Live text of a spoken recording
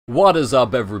What is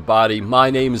up, everybody? My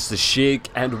name is the Shig,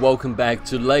 and welcome back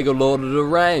to LEGO Lord of the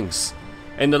Rings.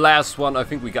 In the last one, I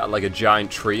think we got like a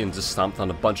giant tree and just stomped on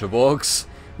a bunch of orcs.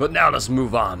 But now let's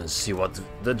move on and see what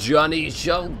the journey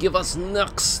shall give us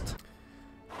next.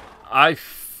 I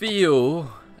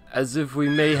feel as if we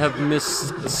may have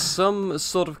missed some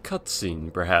sort of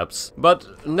cutscene, perhaps.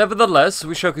 But nevertheless,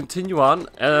 we shall continue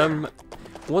on.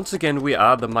 Once again, we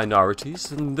are the minorities,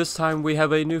 and this time we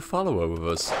have a new follower with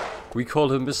us. We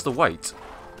call him Mr. White.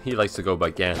 He likes to go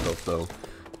by Gandalf, though.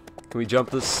 Can we jump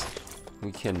this?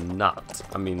 We cannot.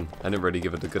 I mean, I didn't really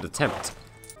give it a good attempt.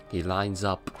 He lines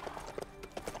up.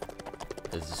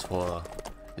 This is for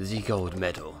the gold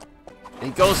medal. He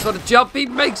goes for the jump, he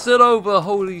makes it over,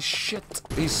 holy shit.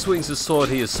 He swings his sword,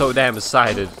 he is so damn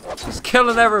excited. He's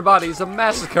killing everybody, he's a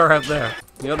massacre out there.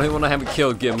 You don't want to have me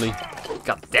killed, Gimli.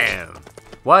 God damn.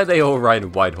 Why are they all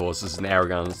riding white horses and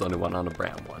Aragorn is the only one on a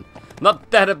brown one?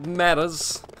 Not that it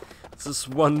matters. Just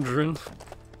wondering.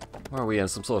 Where are we in?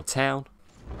 Some sort of town?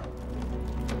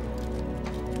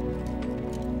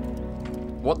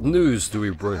 What news do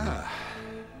we bring? I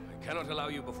cannot allow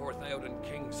you before Theoden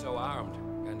King so armed.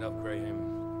 Gandalf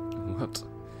Graham. What?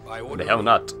 I order The hell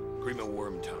not. Grima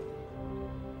Wormtongue.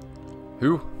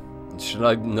 Who? Should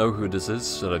I know who this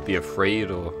is? Should I be afraid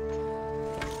or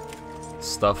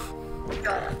stuff?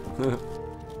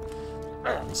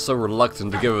 I'm so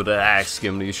reluctant to give it an axe,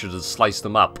 Gimli. You should have sliced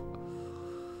them up.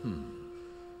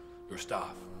 Your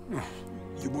staff.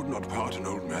 You would not part an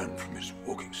old man from his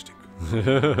walking stick.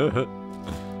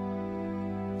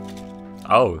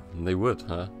 Oh, they would,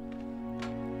 huh?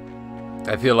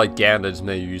 I feel like Gandalf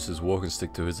may use his walking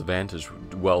stick to his advantage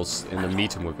whilst in the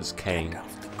meeting with his cane.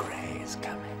 The Grey is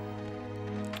coming.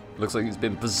 Looks like he's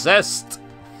been possessed.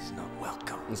 He's not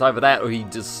welcome. It's either that or he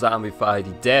just zombified,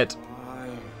 he dead.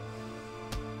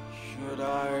 Should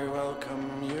I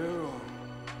welcome you,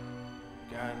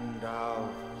 Gandalf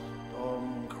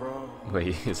Stormcrow?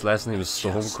 Wait, his last name is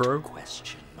Stormcrow?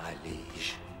 Question, my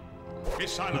liege. Be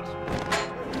silent.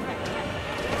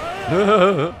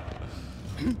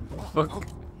 Fuck.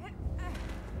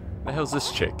 The hell's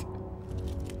this chick?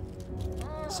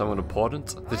 Someone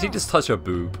important? Did he just touch her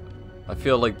boob? I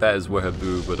feel like that is where her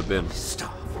boob would have been.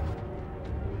 Stop.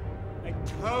 I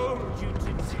told you to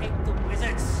take the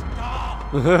wizard's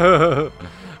staff. Oh,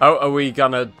 are we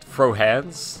gonna throw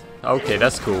hands? Okay,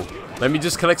 that's cool. Let me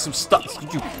just collect some studs.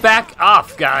 Could you back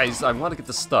off, guys? I want to get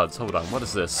the studs. Hold on, what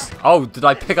is this? Oh, did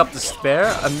I pick up the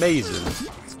spare? Amazing.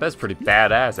 That's pretty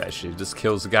badass, actually. Just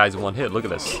kills the guys in one hit. Look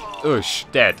at this.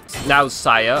 Oosh, dead. Now,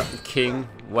 sire, king,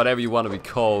 whatever you want to be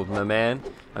called, my man,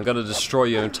 I'm gonna destroy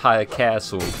your entire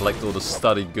castle and collect all the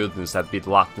studded goodness that be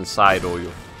locked inside all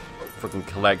your freaking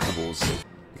collectibles.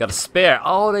 You got a spare.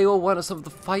 Oh, they all wanted something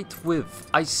to fight with.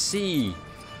 I see.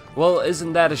 Well,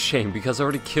 isn't that a shame? Because I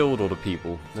already killed all the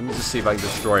people. Let me just see if I can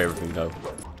destroy everything, though.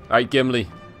 Alright, Gimli.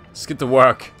 Let's get to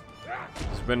work.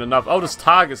 It's been enough. Oh, there's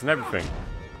targets and everything.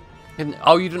 And,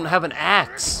 oh, you didn't have an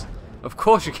axe. Of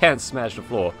course you can't smash the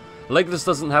floor. Legolas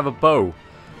doesn't have a bow.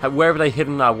 Where have they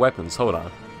hidden our weapons? Hold on.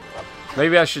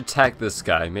 Maybe I should attack this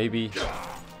guy. Maybe.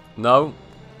 No?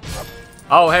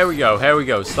 Oh, here we go. Here we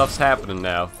go. Stuff's happening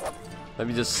now. Let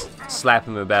me just slap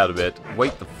him about a bit.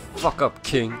 Wake the fuck up,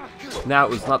 king. Now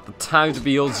is not the time to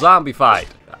be all zombified.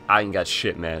 I ain't got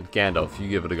shit, man. Gandalf, you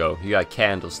give it a go. You got a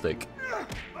candlestick.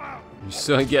 You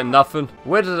still ain't getting nothing?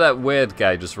 Where did that weird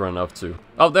guy just run up to?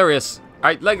 Oh, there he is.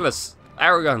 Alright, Legolas.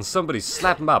 Aragorn, somebody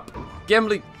slap him up.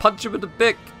 Gimli, punch him with the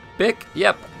bic. Bic?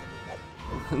 Yep.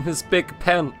 This big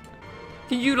pen.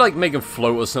 Can you, like, make him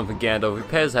float or something, Gandalf? He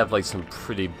appears to have, like, some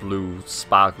pretty blue,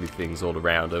 sparkly things all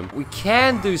around him. We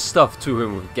can do stuff to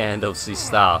him with Gandalf's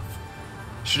staff.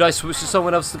 Should I switch to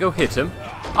someone else to go hit him?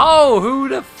 Oh, who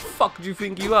the fuck do you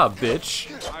think you are,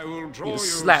 bitch? I will draw You're your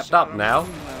slapped up now.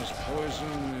 as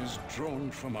poison is drawn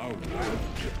from our blood.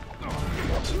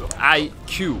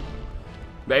 IQ.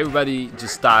 Everybody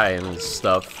just dying and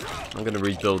stuff. I'm gonna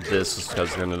rebuild this just because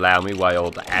it's gonna allow me while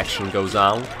all the action goes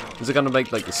on. Is it gonna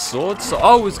make like a sword? So,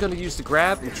 oh, it's gonna use the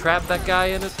grab and trap that guy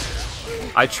in it.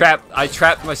 I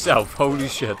trapped myself. Holy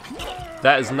shit.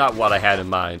 That is not what I had in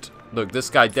mind. Look, this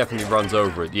guy definitely runs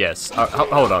over it. Yes.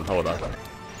 Hold on.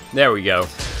 There we go.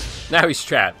 Now he's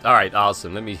trapped. Alright,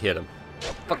 awesome. Let me hit him.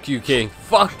 Fuck you, king.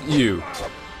 Fuck you.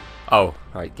 Oh,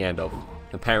 alright, Gandalf.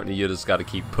 Apparently you just gotta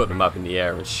keep putting him up in the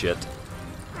air and shit.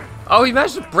 Oh, he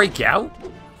managed to break out?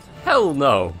 Hell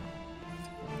no.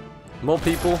 More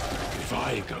people? If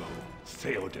I go,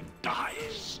 Theoden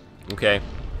dies. Okay.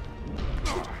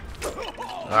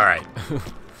 Alright.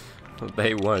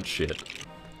 They weren't shit.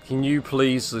 Can you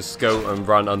please just go and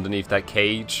run underneath that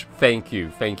cage? Thank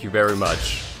you very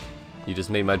much. You just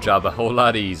made my job a whole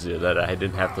lot easier that I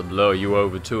didn't have to lure you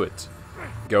over to it.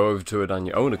 Go over to it on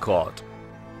your own accord.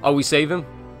 Oh, we save him?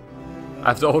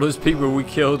 After all those people we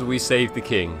killed, we saved the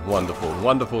king. Wonderful,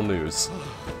 wonderful news.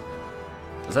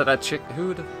 Is that chick?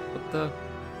 What the?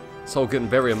 It's all getting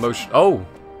very emotional. Oh!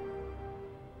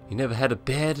 He never had a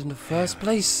bed in the first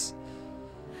place?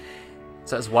 Is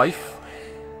that his wife?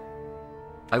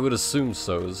 I would assume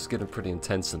so. It's getting pretty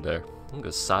intense in there. Look at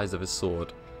the size of his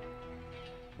sword.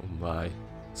 Oh my.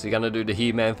 Is he gonna do the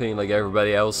He-Man thing like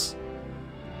everybody else?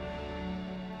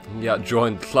 Yeah,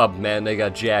 join the club, man. They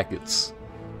got jackets.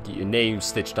 Get your name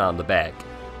stitched on the back.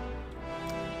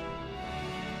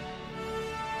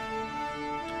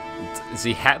 Is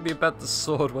he happy about the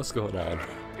sword? What's going on?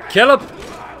 Kill him!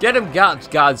 Get him,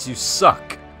 gods, you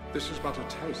suck! This is but a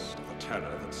taste of the terror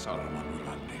that Saruman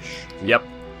will unleash. Yep.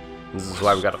 This is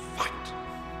why we gotta fight.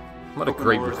 What a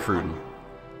great recruiting.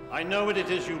 I know what it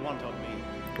is you want of me.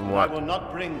 What? I will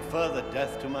not bring further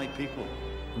death to my people.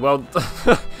 Well,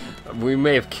 we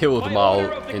may have killed them all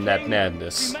in that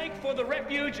madness. We make for the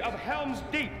refuge of Helm's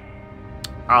Deep.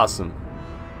 Awesome.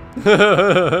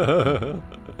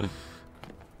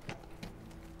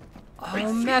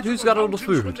 Oh, Matt, who's got all the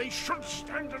food? They should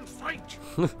stand and fight.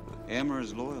 Aemir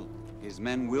is loyal. His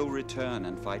men will return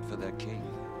and fight for their king.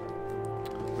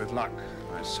 With luck,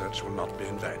 my search will not be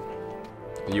in vain.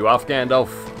 Are you off, Gandalf?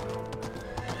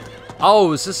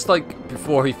 Oh, is this like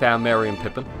before he found Merry and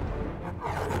Pippin?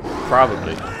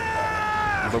 Probably.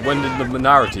 But when did the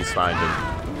minorities find him?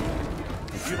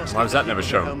 Why was that never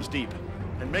shown? Helm's Deep,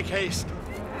 and make haste.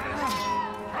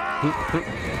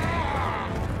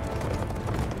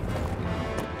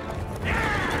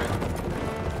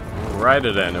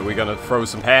 Righty then, are we gonna throw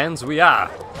some hands? We are!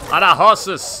 On our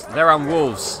horses! They're on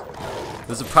wolves.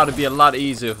 This would probably be a lot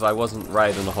easier if I wasn't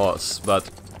riding a horse, but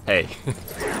hey.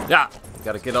 Yeah!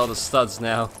 Gotta get all the studs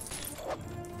now.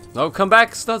 No, come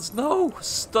back, studs! No!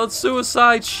 Stud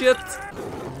suicide! Shit!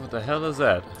 What the hell is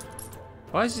that?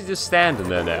 Why is he just standing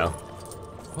there now?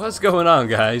 What's going on,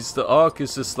 guys? The orc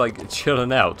is just like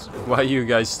chilling out. Why are you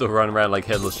guys still running around like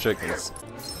headless chickens?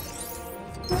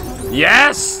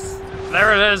 Yes!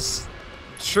 There it is!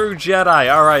 True Jedi.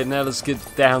 Alright, now let's get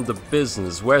down to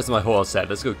business. Where's my horse at?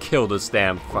 Let's go kill this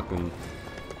damn fucking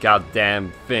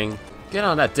goddamn thing. Get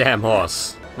on that damn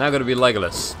horse. Now I'm gonna be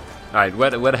Legolas. Alright, where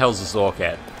the hell's this orc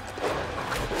at?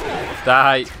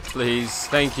 Die, please.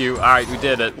 Thank you. Alright, we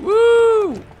did it.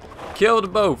 Woo!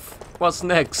 Killed both. What's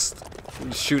next?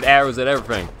 We shoot arrows at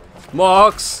everything.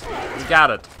 More orcs. We got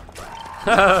it.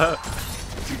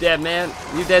 You dead, man.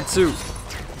 You dead too.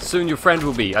 Soon your friend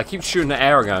will be. I keep shooting at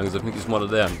Aragorn because I think he's one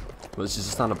of them. But it's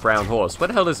just on a brown horse. Where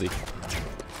the hell is he?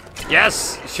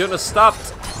 Yes! You shouldn't have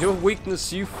stopped. Your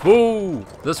weakness, you fool.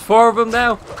 There's 4 of them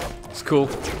now. It's cool.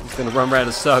 He's gonna run around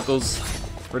in circles.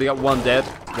 Already got 1 dead.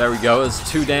 There we go. There's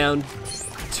 2 down.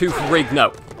 2 for Rig.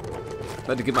 No.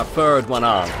 About to get my 3rd one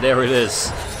on. There it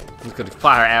is. I'm just gonna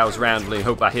fire arrows randomly and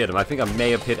hope I hit him. I think I may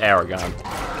have hit Aragorn.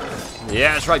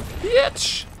 Yeah, that's right,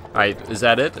 bitch! Alright, is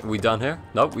that it? Are we done here?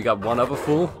 Nope, we got 1 other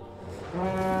fool.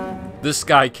 This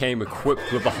guy came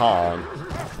equipped with a horn.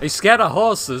 Are you scared of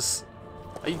horses?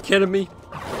 Are you kidding me?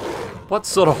 What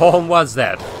sort of horn was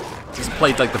that? Just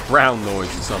played like the brown noise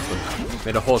or something.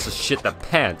 Made a horse shit their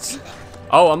pants.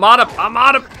 Oh, I'm on him! I'm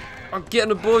on him! I'm getting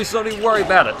the boys, don't even worry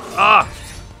about it. Ah!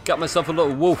 Got myself a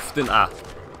little wolf, didn't I?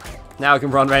 Now I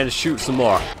can run around and shoot some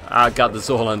more. I got this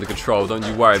all under control, don't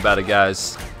you worry about it,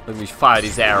 guys. Let me fire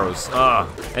these arrows. Ah,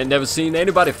 ain't never seen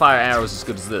anybody fire arrows as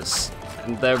good as this.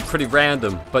 And they're pretty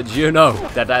random, but you know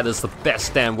that is the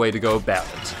best damn way to go about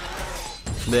it.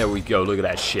 There we go, look at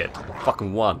that shit.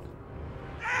 Fucking 1.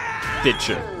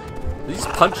 Bitchin'. Did he just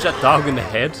punch that dog in the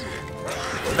head?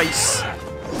 Face.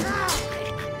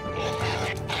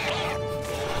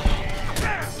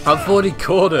 I thought he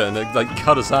caught it and it, like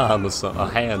cut his arm or something, a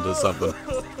hand or something.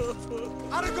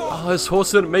 Oh, his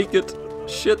horse didn't make it.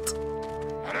 Shit.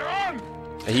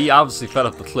 He obviously fell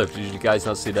off the cliff. Did you guys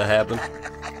not see that happen?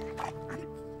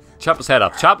 Chop his head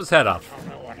off. Chop his head off.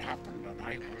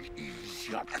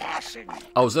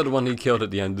 Oh, is that the one he killed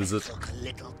at the end, is it? A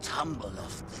little tumble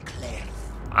off the cliff.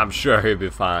 I'm sure he'll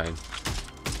be fine.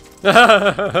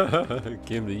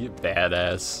 Gimli, you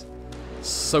badass.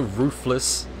 So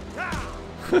ruthless.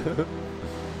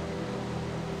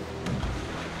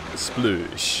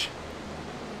 Sploosh.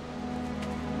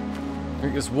 I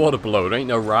think it's water below. There ain't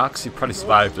no rocks. He probably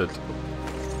survived it.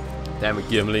 Damn it,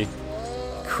 Gimli. You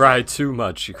cried too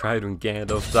much. You cried when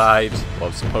Gandalf died.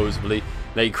 Well, supposedly.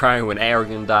 Now you're crying when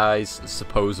Aragorn dies.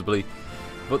 Supposedly.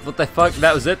 But what the fuck?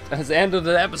 That was it? That's the end of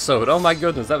the episode. Oh my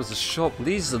goodness. That was a short...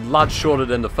 These are a lot shorter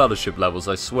than the Fellowship levels,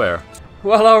 I swear.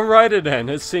 Well, alrighty then.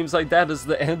 It seems like that is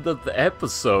the end of the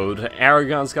episode.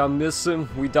 Aragon's gone missing.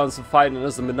 We done some fighting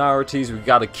as the minorities. We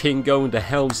got a king going to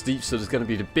Helm's Deep, so there's gonna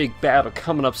be the big battle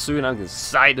coming up soon. I'm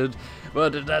excited.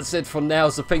 But that's it for now,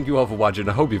 so thank you all for watching.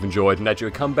 I hope you've enjoyed and that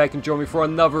you'll come back and join me for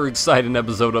another exciting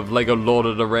episode of LEGO Lord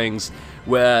of the Rings,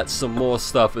 where some more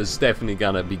stuff is definitely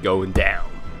gonna be going down.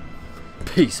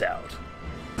 Peace out.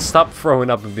 Stop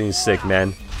throwing up and being sick,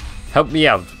 man. Help me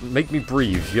out. Make me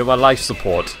breathe. You're my life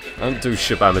support. I don't do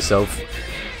shit by myself.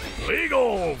 Big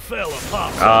old fella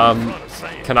pops up in front of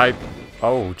Sam. Can I...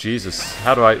 Oh, Jesus.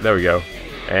 How do I... There we go.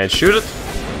 And shoot it.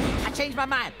 I changed my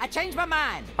mind. I changed my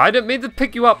mind. I didn't mean to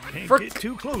pick you up. Can't Frick. get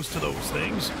too close to those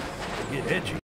things. Get edgy.